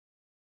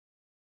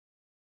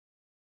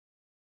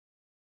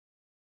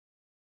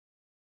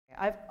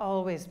I've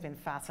always been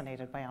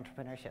fascinated by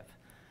entrepreneurship.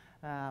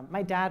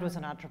 My dad was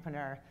an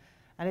entrepreneur,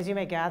 and as you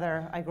may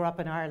gather, I grew up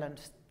in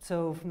Ireland.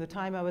 So from the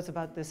time I was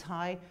about this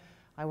high,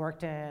 I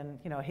worked in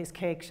his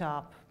cake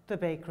shop, the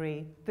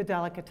bakery, the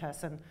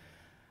delicatessen.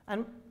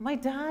 And my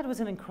dad was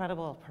an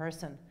incredible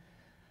person.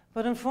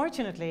 But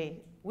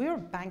unfortunately, we were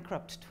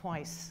bankrupt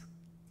twice.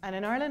 And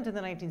in Ireland in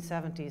the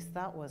 1970s,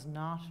 that was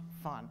not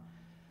fun.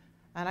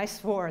 And I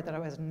swore that I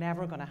was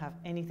never going to have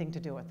anything to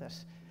do with it.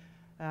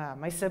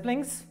 My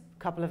siblings, a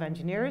couple of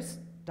engineers,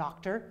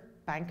 doctor,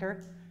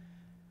 banker.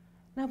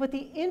 Now, but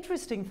the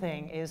interesting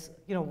thing is,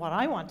 what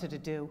I wanted to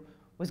do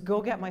was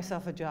go get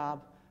myself a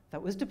job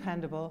that was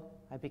dependable.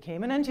 I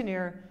became an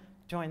engineer,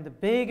 joined the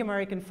big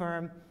American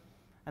firm,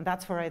 and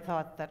that's where I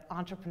thought that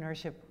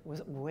entrepreneurship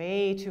was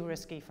way too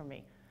risky for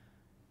me.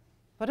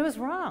 But it was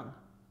wrong.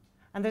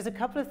 And there's a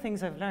couple of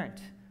things I've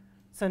learned.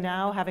 So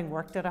now, having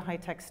worked at a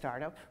high-tech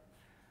startup,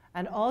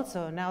 and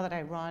also now that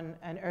I run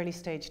an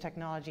early-stage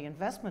technology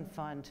investment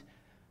fund,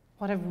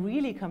 what I've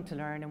really come to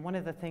learn, and one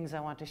of the things I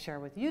want to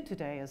share with you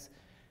today is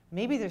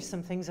maybe there's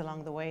some things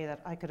along the way that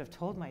I could have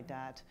told my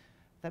dad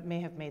that may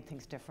have made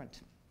things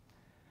different.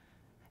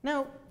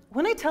 Now,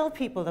 when I tell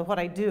people that what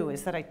I do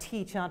is that I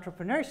teach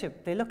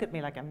entrepreneurship, they look at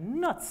me like I'm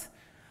nuts.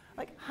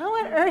 Like, how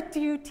on earth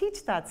do you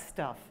teach that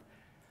stuff?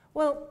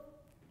 Well,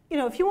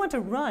 if you want to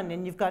run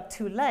and you've got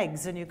 2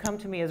 legs and you come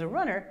to me as a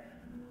runner,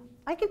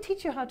 I can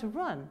teach you how to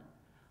run.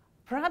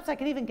 Perhaps I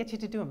can even get you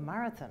to do a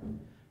marathon.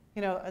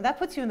 And that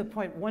puts you in the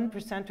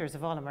 0.1%ers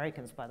of all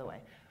Americans, by the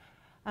way.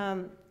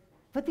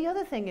 But the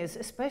other thing is,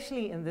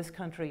 especially in this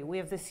country, we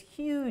have this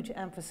huge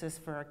emphasis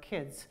for our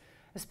kids,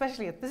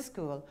 especially at this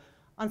school,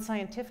 on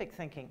scientific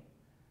thinking.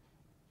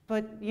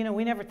 But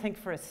we never think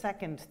for a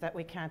second that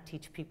we can't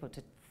teach people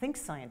to think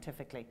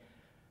scientifically.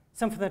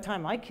 So from the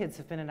time my kids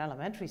have been in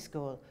elementary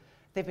school,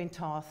 they've been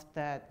taught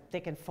that they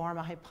can form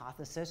a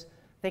hypothesis,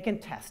 they can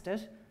test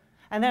it,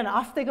 and then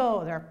off they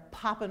go. They're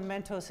popping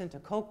Mentos into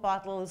Coke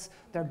bottles,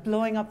 they're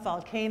blowing up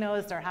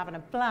volcanoes, they're having a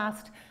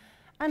blast.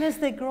 And as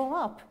they grow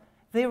up,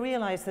 they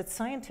realize that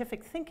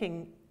scientific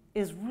thinking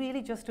is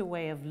really just a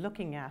way of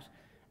looking at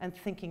and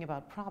thinking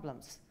about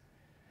problems.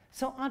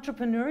 So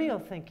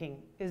entrepreneurial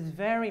thinking is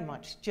very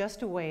much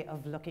just a way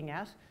of looking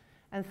at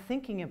and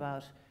thinking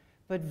about,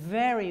 but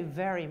very,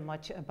 very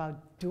much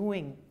about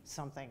doing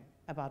something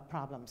about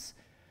problems.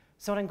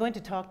 So what I'm going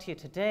to talk to you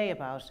today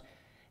about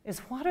is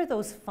what are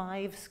those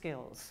 5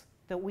 skills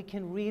that we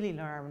can really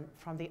learn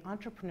from the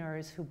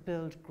entrepreneurs who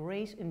build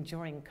great,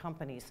 enduring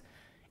companies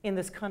in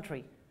this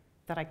country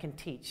that I can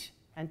teach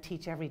and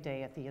teach every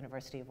day at the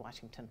University of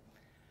Washington.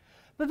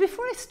 But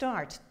before I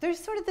start, there's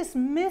sort of this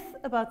myth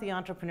about the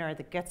entrepreneur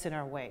that gets in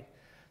our way.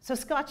 So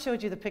Scott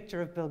showed you the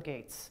picture of Bill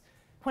Gates.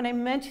 When I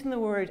mention the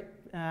word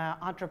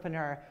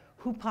entrepreneur,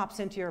 who pops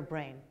into your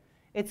brain?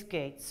 It's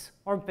Gates,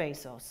 or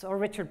Bezos, or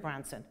Richard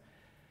Branson.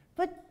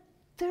 But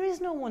there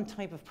is no one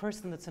type of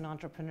person that's an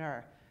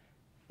entrepreneur.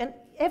 And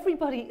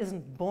everybody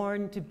isn't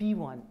born to be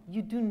one.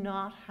 You do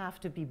not have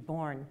to be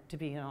born to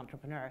be an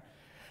entrepreneur.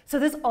 So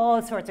there's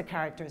all sorts of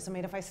characters. I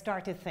mean, if I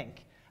start to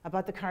think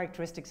about the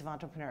characteristics of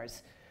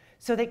entrepreneurs,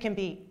 so they can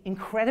be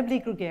incredibly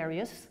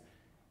gregarious,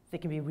 they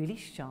can be really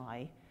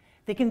shy,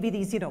 they can be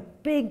these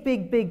big,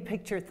 big, big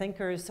picture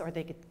thinkers, or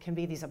they can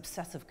be these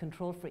obsessive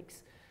control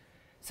freaks.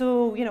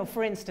 So,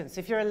 for instance,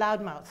 if you're a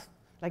loudmouth,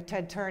 like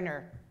Ted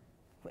Turner,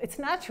 it's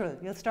natural,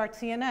 you'll start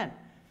CNN.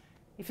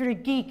 If you're a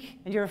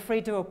geek and you're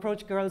afraid to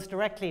approach girls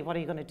directly, what are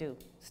you going to do?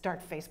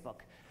 Start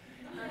Facebook.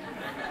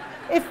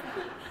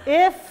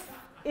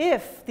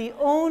 If the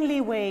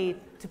only way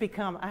to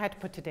become, I had to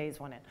put today's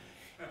one in.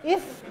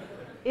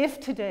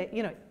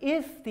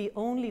 If the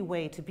only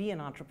way to be an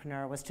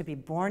entrepreneur was to be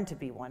born to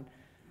be one,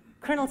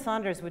 Colonel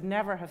Sanders would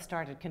never have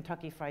started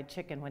Kentucky Fried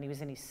Chicken when he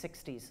was in his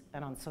 60s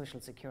and on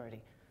Social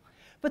Security.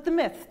 But the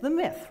myth,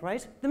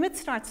 right? The myth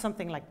starts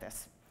something like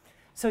this.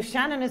 So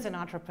Shannon is an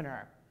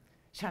entrepreneur.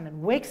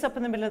 Shannon wakes up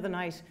in the middle of the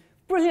night,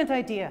 brilliant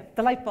idea,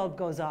 the light bulb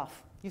goes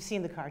off. You've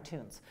seen the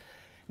cartoons.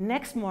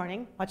 Next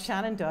morning, what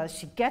Shannon does,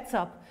 she gets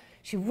up,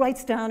 she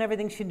writes down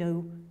everything she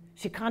knew,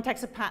 she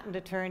contacts a patent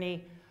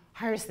attorney,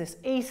 hires this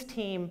ace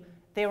team,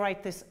 they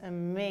write this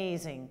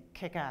amazing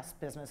kick-ass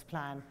business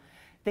plan.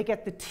 They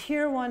get the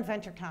tier 1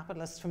 venture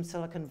capitalists from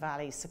Silicon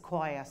Valley,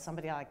 Sequoia,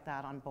 somebody like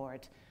that on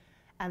board,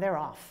 and they're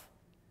off.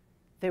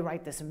 They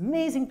write this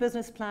amazing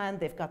business plan,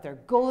 they've got their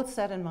goals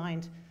set in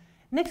mind.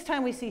 Next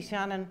time we see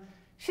Shannon,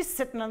 she's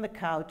sitting on the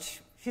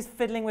couch, she's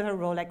fiddling with her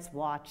Rolex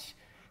watch,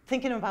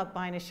 thinking about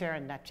buying a share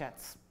in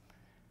NetJets.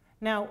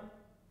 Now,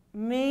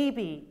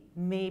 maybe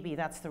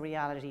that's the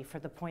reality for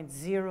the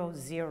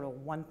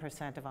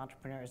 0.001% of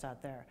entrepreneurs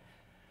out there.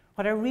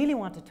 What I really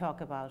want to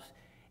talk about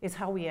is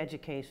how we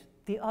educate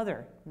the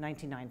other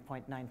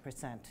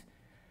 99.9%.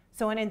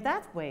 So, and in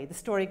that way, the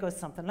story goes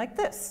something like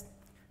this.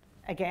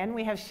 Again,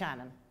 we have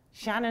Shannon.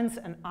 Shannon's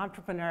an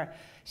entrepreneur.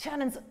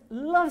 Shannon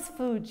loves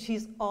food.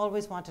 She's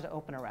always wanted to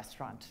open a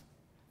restaurant.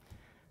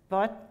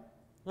 But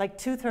like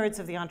 2/3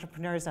 of the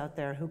entrepreneurs out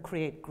there who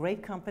create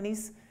great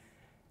companies,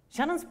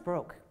 Shannon's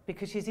broke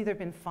because she's either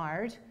been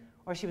fired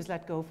or she was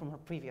let go from her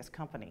previous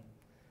company.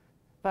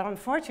 But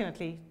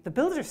unfortunately, the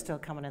bills are still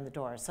coming in the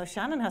door, so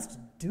Shannon has to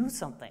do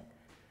something.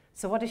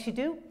 So what does she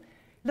do?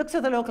 Looks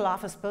at the local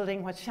office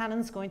building. What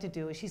Shannon's going to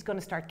do is she's going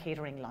to start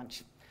catering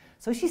lunch.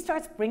 So she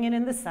starts bringing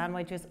in the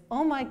sandwiches.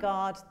 Oh my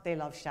God, they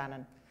love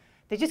Shannon.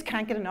 They just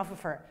can't get enough of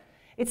her.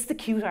 It's the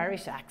cute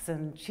Irish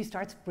accent. She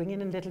starts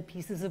bringing in little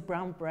pieces of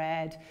brown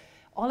bread.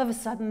 All of a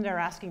sudden, they're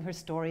asking her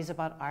stories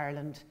about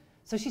Ireland.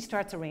 So she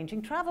starts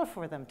arranging travel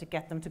for them to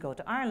get them to go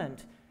to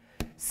Ireland.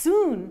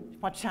 Soon,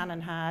 what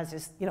Shannon has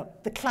is,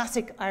 the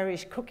classic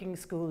Irish cooking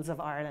schools of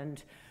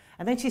Ireland.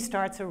 And then she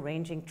starts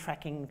arranging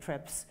trekking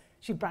trips.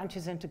 She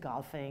branches into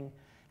golfing.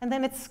 And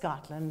then it's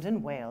Scotland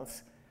and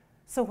Wales.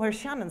 So where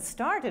Shannon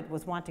started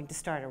was wanting to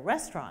start a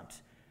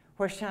restaurant.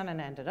 Where Shannon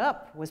ended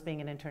up was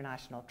being an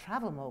international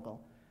travel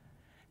mogul.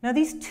 Now,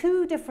 these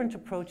two different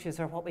approaches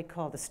are what we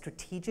call the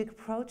strategic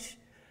approach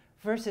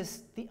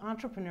versus the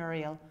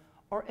entrepreneurial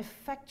or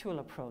effectual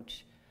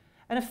approach.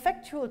 An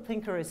effectual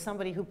thinker is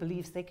somebody who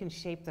believes they can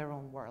shape their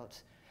own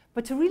world.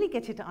 But to really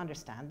get you to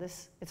understand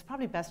this, it's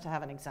probably best to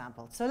have an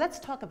example. So let's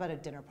talk about a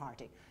dinner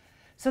party.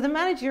 So the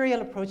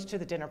managerial approach to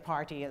the dinner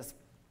party is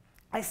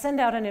I send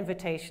out an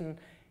invitation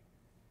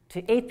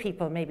to 8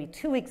 people, maybe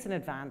 2 weeks in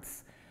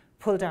advance,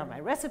 pull down my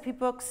recipe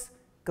books,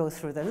 go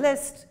through the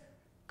list,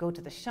 go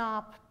to the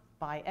shop,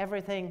 buy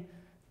everything,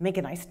 make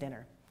a nice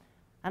dinner.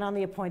 And on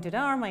the appointed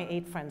hour, my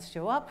 8 friends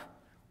show up.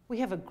 We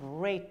have a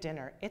great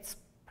dinner. It's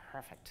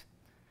perfect.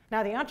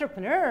 Now, the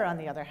entrepreneur, on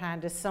the other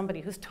hand, is somebody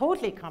who's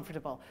totally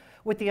comfortable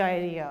with the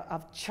idea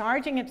of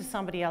charging into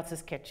somebody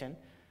else's kitchen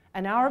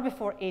an hour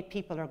before 8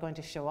 people are going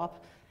to show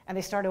up, and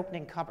they start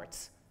opening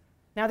cupboards.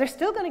 Now, they're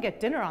still going to get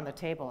dinner on the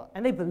table,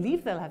 and they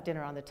believe they'll have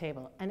dinner on the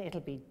table, and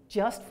it'll be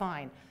just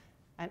fine,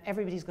 and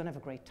everybody's going to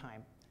have a great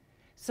time.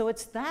 So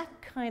it's that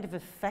kind of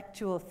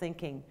effectual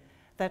thinking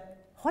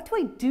that what do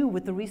I do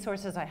with the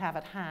resources I have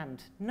at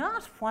hand?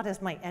 Not what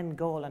is my end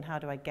goal and how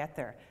do I get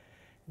there?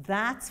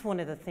 That's one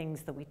of the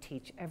things that we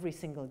teach every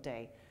single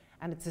day,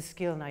 and it's a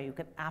skill now you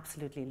can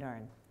absolutely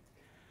learn.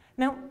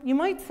 Now, you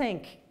might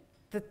think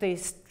that the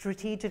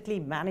strategically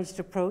managed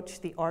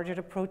approach, the ordered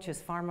approach,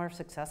 is far more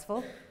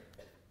successful.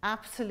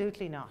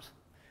 Absolutely not.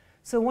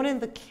 So one of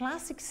the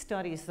classic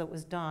studies that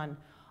was done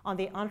on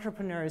the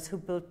entrepreneurs who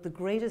built the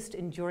greatest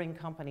enduring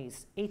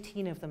companies,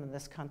 18 of them in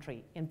this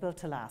country, in Built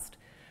to Last,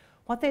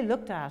 what they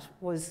looked at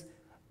was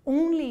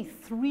only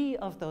 3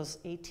 of those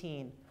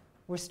 18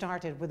 were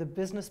started with a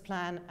business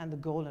plan and the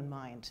goal in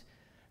mind.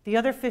 The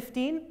other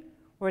 15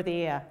 were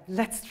the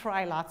let's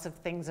try lots of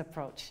things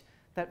approach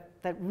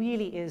that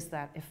really is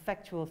that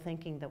effectual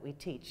thinking that we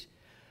teach.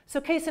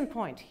 So case in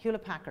point,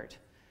 Hewlett-Packard.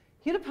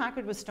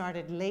 Hewlett-Packard was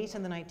started late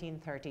in the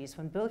 1930s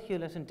when Bill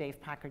Hewlett and Dave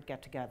Packard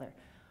get together.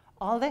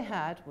 All they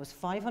had was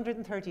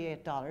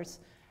 $538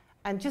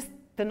 and just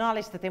the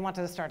knowledge that they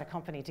wanted to start a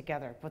company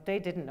together, but they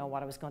didn't know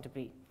what it was going to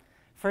be.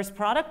 First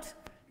product,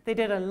 they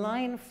did a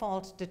line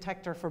fault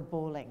detector for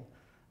bowling.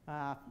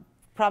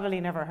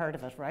 Probably never heard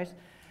of it, right?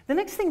 The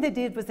next thing they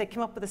did was they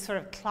came up with a sort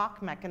of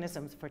clock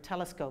mechanisms for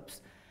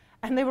telescopes.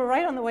 And they were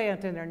right on the way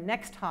into their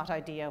next hot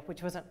idea,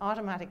 which was an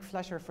automatic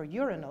flusher for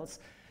urinals,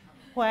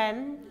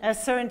 when,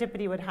 as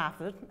serendipity would have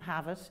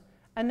it,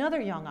 another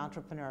young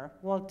entrepreneur,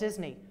 Walt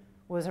Disney,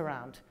 was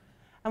around.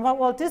 And what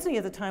Walt Disney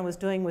at the time was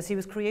doing was he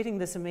was creating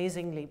this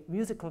amazingly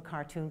musical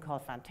cartoon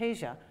called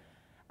Fantasia.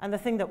 And the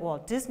thing that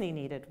Walt Disney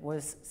needed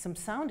was some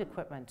sound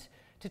equipment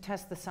to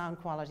test the sound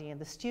quality in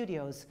the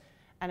studios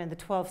and in the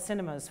 12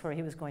 cinemas where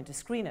he was going to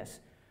screen it.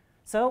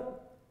 So,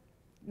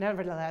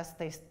 nevertheless,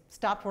 they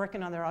stopped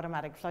working on their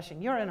automatic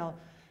flushing urinal,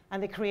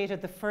 and they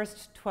created the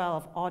first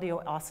 12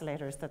 audio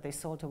oscillators that they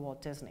sold to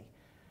Walt Disney.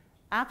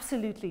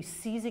 Absolutely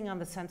seizing on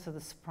the sense of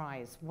the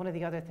surprise, one of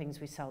the other things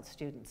we sell to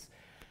students.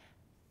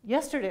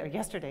 Last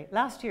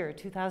year,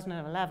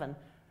 2011,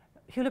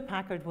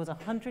 Hewlett-Packard was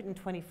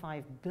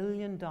 $125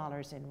 billion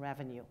in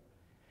revenue.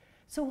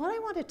 So what I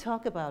want to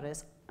talk about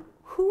is,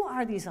 who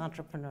are these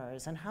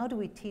entrepreneurs and how do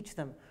we teach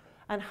them?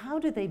 And how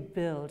do they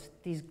build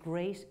these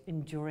great,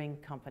 enduring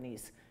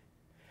companies?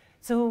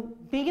 So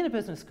being in a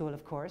business school,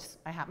 of course,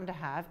 I happen to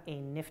have a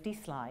nifty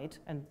slide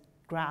and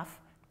graph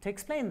to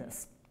explain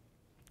this.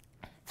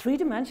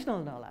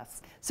 3-dimensional, no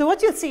less. So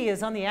what you'll see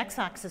is on the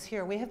x-axis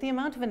here, we have the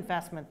amount of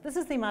investment. This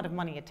is the amount of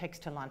money it takes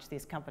to launch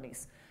these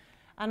companies.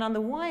 And on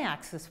the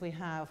y-axis, we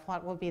have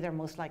what will be their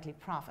most likely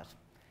profit.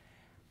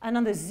 And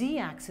on the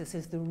z-axis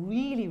is the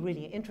really,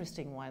 really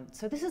interesting one.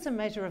 So this is a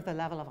measure of the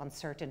level of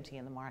uncertainty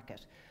in the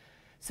market.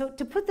 So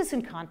to put this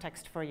in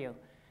context for you,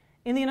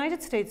 in the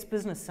United States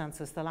Business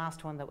Census, the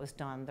last one that was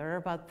done, there are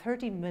about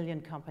 30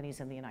 million companies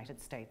in the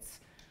United States.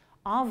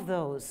 Of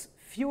those,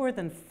 fewer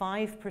than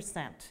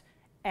 5%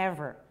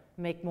 ever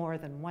make more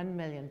than $1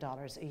 million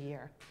a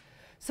year.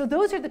 So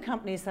those are the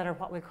companies that are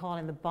what we call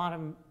in the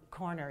bottom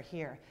corner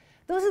here.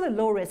 Those are the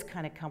low-risk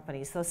kind of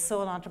companies, those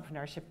sole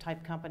entrepreneurship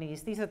type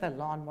companies. These are the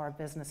lawnmower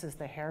businesses,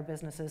 the hair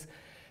businesses.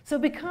 So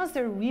because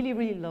they're really,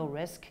 really low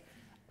risk,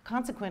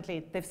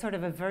 consequently, they've sort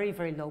of a very,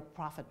 very low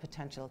profit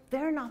potential.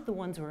 They're not the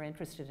ones we're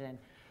interested in.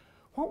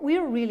 What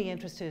we're really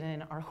interested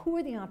in are who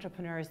are the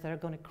entrepreneurs that are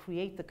going to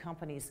create the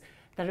companies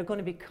that are going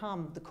to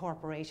become the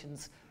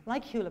corporations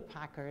like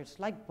Hewlett-Packard,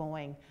 like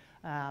Boeing,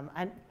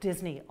 and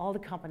Disney, all the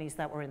companies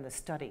that were in the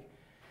study.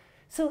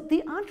 So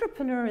the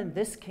entrepreneur in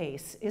this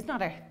case is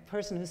not a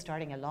person who's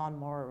starting a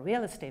lawnmower or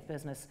real estate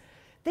business.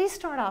 They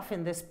start off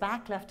in this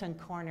back left-hand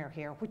corner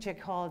here, which I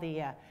call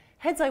the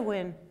heads I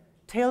win,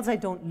 tails I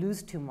don't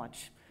lose too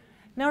much.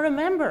 Now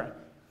remember,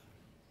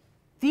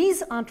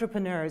 these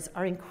entrepreneurs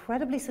are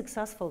incredibly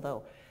successful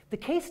though. The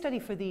case study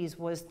for these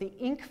was the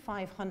Inc.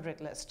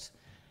 500 list.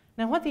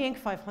 Now what the Inc.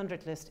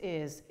 500 list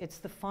is, it's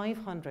the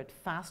 500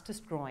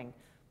 fastest growing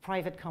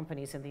private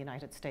companies in the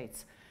United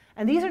States.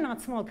 And these are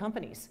not small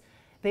companies.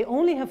 They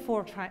only have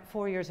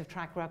 4 years of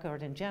track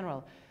record in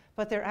general,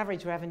 but their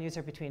average revenues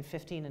are between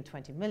 15 and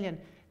 20 million.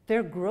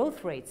 Their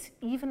growth rates,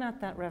 even at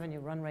that revenue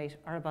run rate,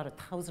 are about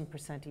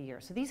 1,000% a year.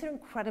 So these are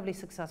incredibly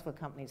successful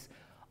companies,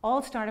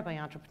 all started by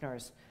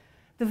entrepreneurs.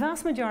 The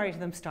vast majority of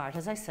them start,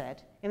 as I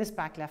said, in this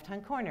back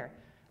left-hand corner.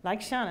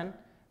 Like Shannon,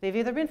 they've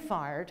either been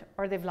fired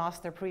or they've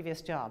lost their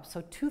previous job.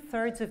 So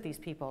 2/3 of these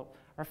people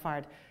are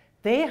fired.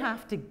 They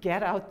have to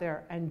get out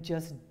there and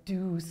just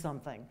do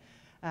something,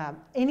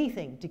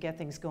 anything to get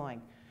things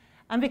going.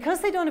 And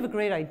because they don't have a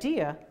great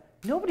idea,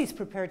 nobody's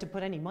prepared to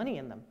put any money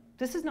in them.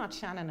 This is not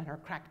Shannon and her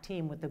crack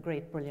team with the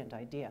great, brilliant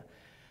idea.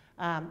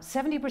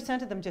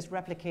 70% of them just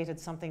replicated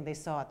something they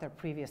saw at their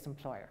previous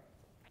employer.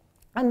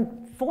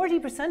 And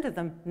 40% of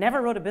them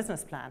never wrote a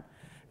business plan.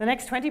 The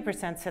next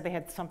 20% said they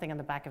had something on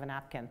the back of a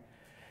napkin.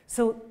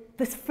 So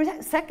the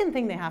second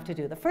thing they have to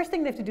do, the first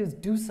thing they have to do is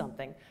do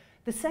something.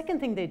 The second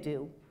thing they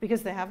do,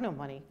 because they have no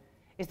money,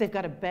 is they've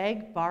got to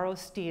beg, borrow,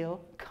 steal,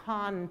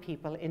 con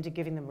people into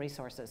giving them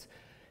resources.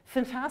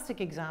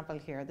 Fantastic example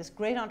here. This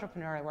great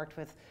entrepreneur I worked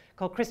with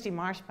called Christy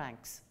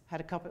Marshbanks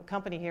had a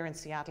company here in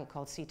Seattle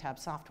called CTAB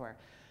Software.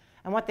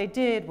 And what they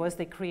did was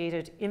they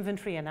created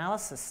inventory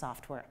analysis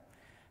software.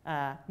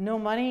 No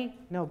money,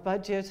 no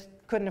budget,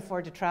 couldn't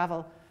afford to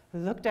travel,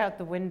 looked out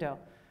the window,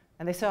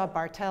 and they saw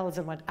Bartels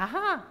and went,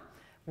 aha!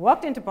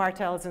 Walked into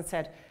Bartels and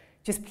said,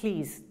 just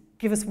please,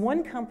 give us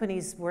one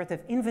company's worth of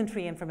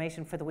inventory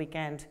information for the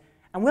weekend,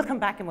 and we'll come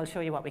back and we'll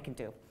show you what we can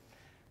do.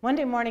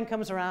 Monday morning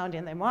comes around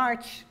and they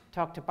march,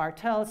 talk to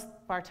Bartels.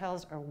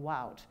 Bartels are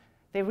wowed.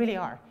 They really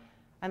are.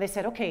 And they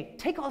said, okay,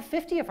 take all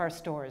 50 of our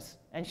stores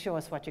and show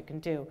us what you can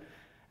do.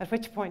 At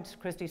which point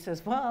Christy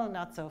says, well,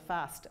 not so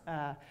fast.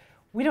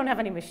 We don't have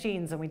any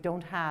machines and we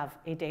don't have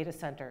a data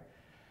center.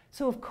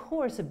 So of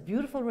course, a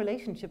beautiful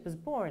relationship is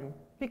born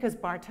because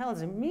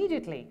Bartels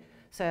immediately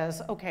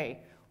says, okay,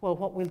 well,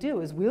 what we'll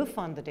do is we'll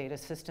fund the data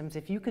systems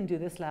if you can do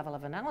this level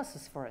of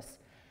analysis for us.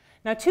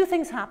 Now, two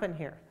things happen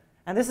here,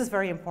 and this is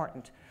very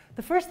important.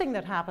 The first thing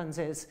that happens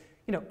is,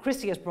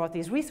 Christy has brought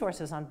these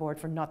resources on board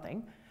for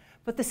nothing,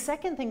 but the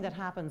second thing that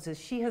happens is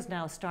she has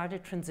now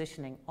started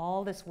transitioning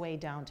all this way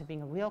down to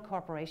being a real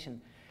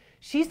corporation.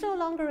 She's no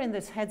longer in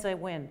this heads I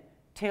win,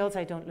 tails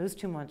I don't lose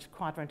too much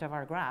quadrant of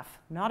our graph.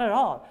 Not at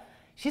all.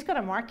 She's got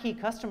a marquee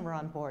customer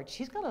on board.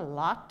 She's got a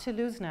lot to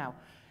lose now.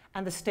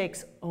 And the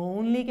stakes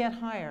only get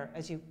higher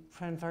as you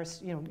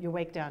traverse, you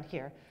wake down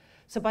here.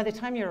 So by the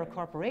time you're a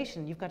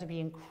corporation, you've got to be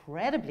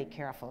incredibly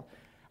careful.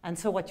 And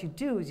so what you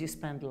do is you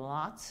spend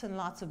lots and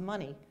lots of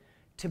money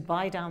to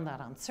buy down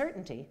that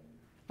uncertainty.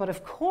 But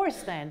of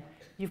course then,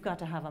 you've got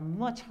to have a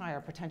much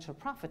higher potential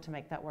profit to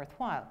make that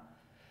worthwhile.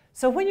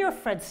 So when you're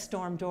Fred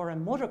Storm Door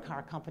and Motor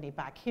Car Company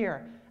back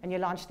here, and you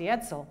launch the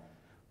Edsel,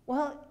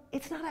 well,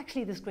 it's not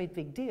actually this great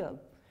big deal.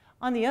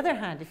 On the other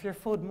hand, if you're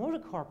Ford Motor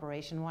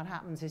Corporation, what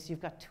happens is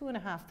you've got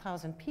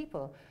 2,500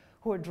 people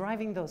who are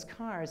driving those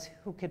cars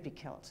who could be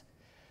killed.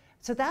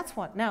 So that's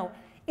what. Now,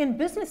 in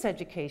business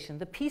education,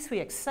 the piece we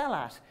excel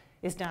at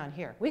is down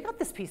here. We got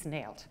this piece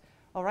nailed,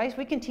 all right?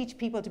 We can teach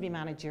people to be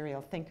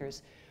managerial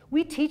thinkers.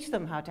 We teach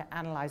them how to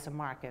analyze a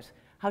market,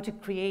 how to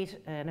create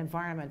an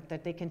environment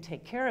that they can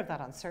take care of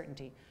that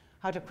uncertainty,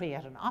 how to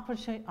create an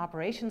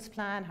operations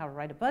plan, how to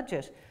write a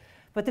budget.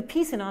 But the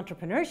piece in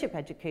entrepreneurship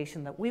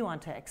education that we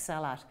want to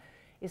excel at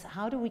is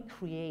how do we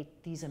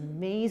create these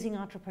amazing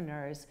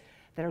entrepreneurs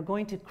that are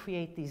going to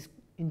create these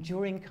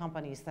enduring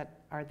companies that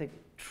are the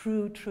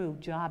true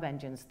job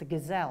engines, the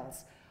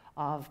gazelles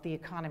of the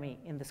economy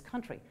in this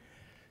country.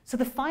 So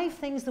the 5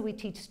 things that we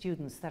teach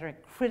students that are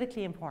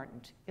critically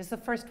important is the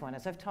first one,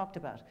 as I've talked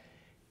about.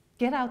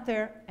 Get out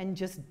there and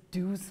just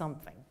do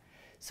something.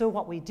 So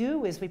what we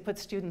do is we put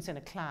students in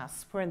a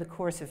class where in the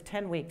course of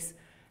 10 weeks,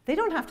 they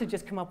don't have to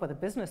just come up with a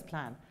business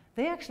plan.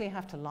 They actually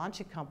have to launch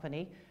a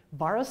company,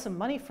 borrow some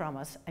money from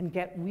us, and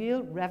get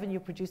real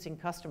revenue-producing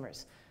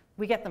customers.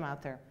 We get them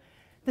out there.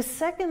 The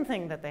second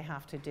thing that they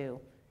have to do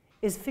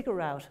is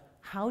figure out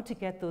how to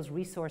get those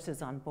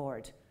resources on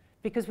board,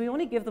 because we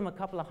only give them a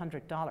couple of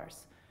 $100.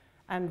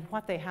 And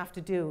what they have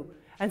to do,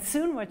 and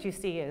soon what you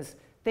see is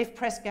they've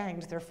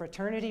press-ganged their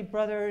fraternity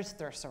brothers,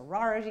 their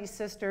sorority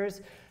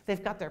sisters,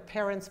 they've got their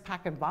parents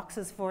packing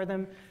boxes for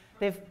them,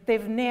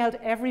 they've nailed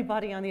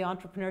everybody on the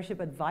entrepreneurship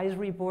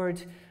advisory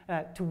board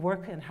to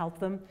work and help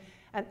them.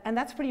 And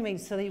that's pretty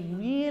amazing. So they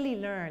really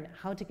learn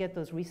how to get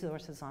those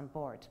resources on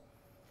board.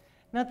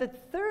 Now, the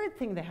third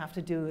thing they have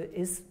to do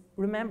is,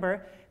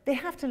 remember, they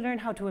have to learn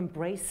how to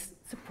embrace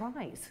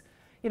surprise.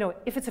 You know,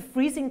 if it's a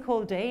freezing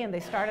cold day and they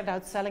started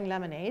out selling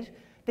lemonade,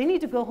 they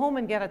need to go home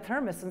and get a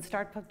thermos and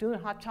start doing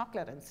hot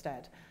chocolate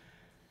instead.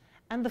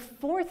 And the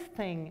fourth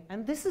thing,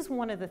 and this is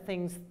one of the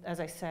things, as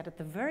I said at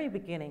the very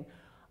beginning,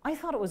 I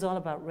thought it was all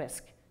about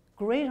risk.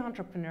 Great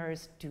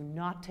entrepreneurs do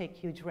not take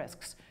huge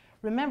risks.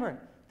 Remember,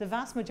 the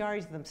vast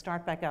majority of them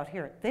start back out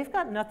here. They've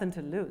got nothing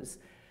to lose.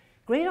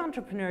 Great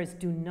entrepreneurs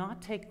do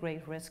not take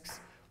great risks.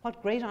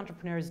 What great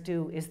entrepreneurs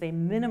do is they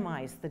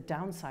minimize the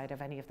downside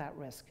of any of that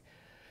risk.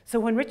 So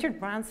when Richard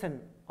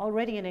Branson,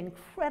 already an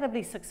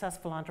incredibly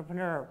successful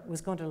entrepreneur,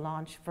 was going to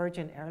launch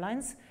Virgin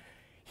Airlines,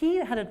 he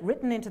had it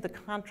written into the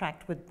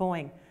contract with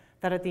Boeing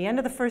that at the end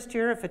of the first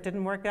year, if it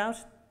didn't work out,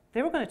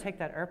 they were going to take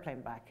that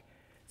airplane back.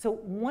 So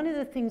one of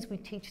the things we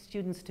teach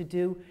students to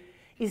do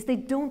is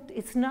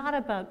it's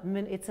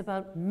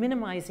about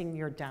minimizing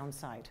your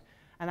downside,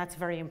 and that's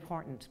very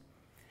important.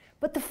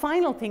 But the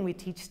final thing we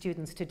teach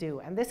students to do,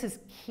 and this is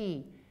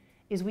key,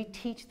 is we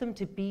teach them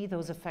to be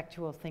those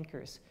effectual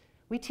thinkers.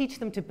 We teach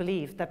them to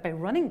believe that by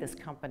running this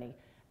company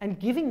and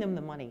giving them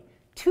the money,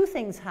 two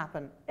things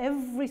happen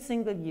every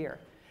single year.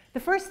 The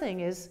first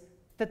thing is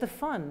that the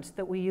fund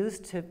that we use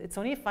it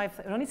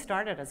only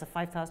started as a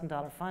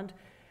 $5,000 fund.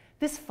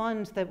 This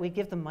fund that we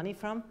give them money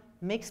from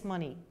makes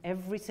money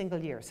every single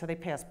year, so they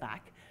pay us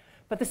back.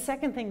 But the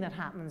second thing that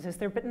happens is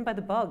they're bitten by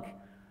the bug.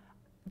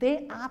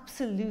 They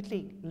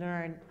absolutely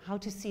learn how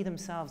to see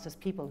themselves as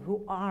people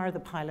who are the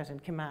pilot in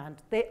command.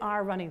 They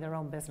are running their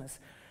own business.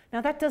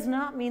 Now, that does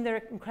not mean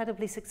they're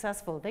incredibly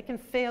successful. They can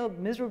fail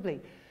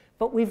miserably,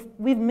 but we've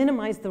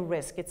minimized the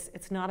risk.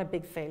 It's not a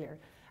big failure.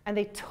 And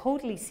they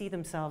totally see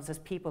themselves as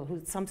people who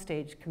at some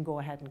stage can go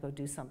ahead and go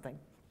do something.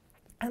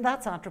 And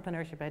that's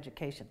entrepreneurship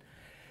education.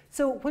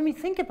 So when we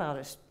think about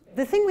it,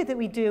 the thing that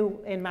we do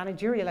in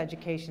managerial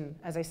education,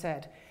 as I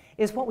said,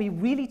 is what we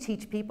really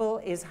teach people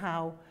is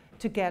how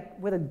to get,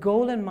 with a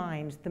goal in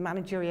mind, the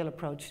managerial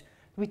approach.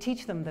 We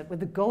teach them that with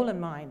the goal in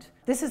mind,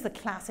 this is the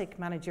classic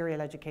managerial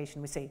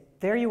education. We say,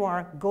 there you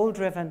are,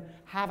 goal-driven,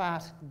 have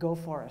at, go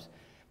for it.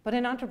 But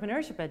in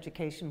entrepreneurship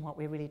education, what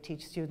we really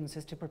teach students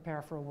is to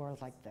prepare for a world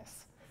like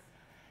this.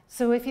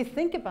 So if you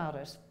think about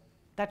it,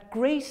 that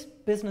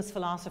great business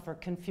philosopher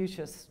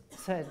Confucius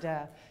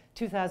said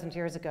 2,000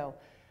 years ago,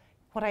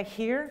 what I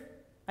hear,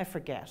 I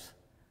forget.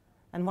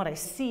 And what I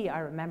see, I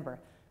remember.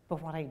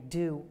 But what I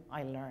do,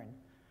 I learn.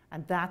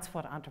 And that's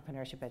what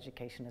entrepreneurship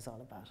education is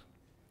all about.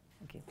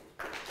 Thank you.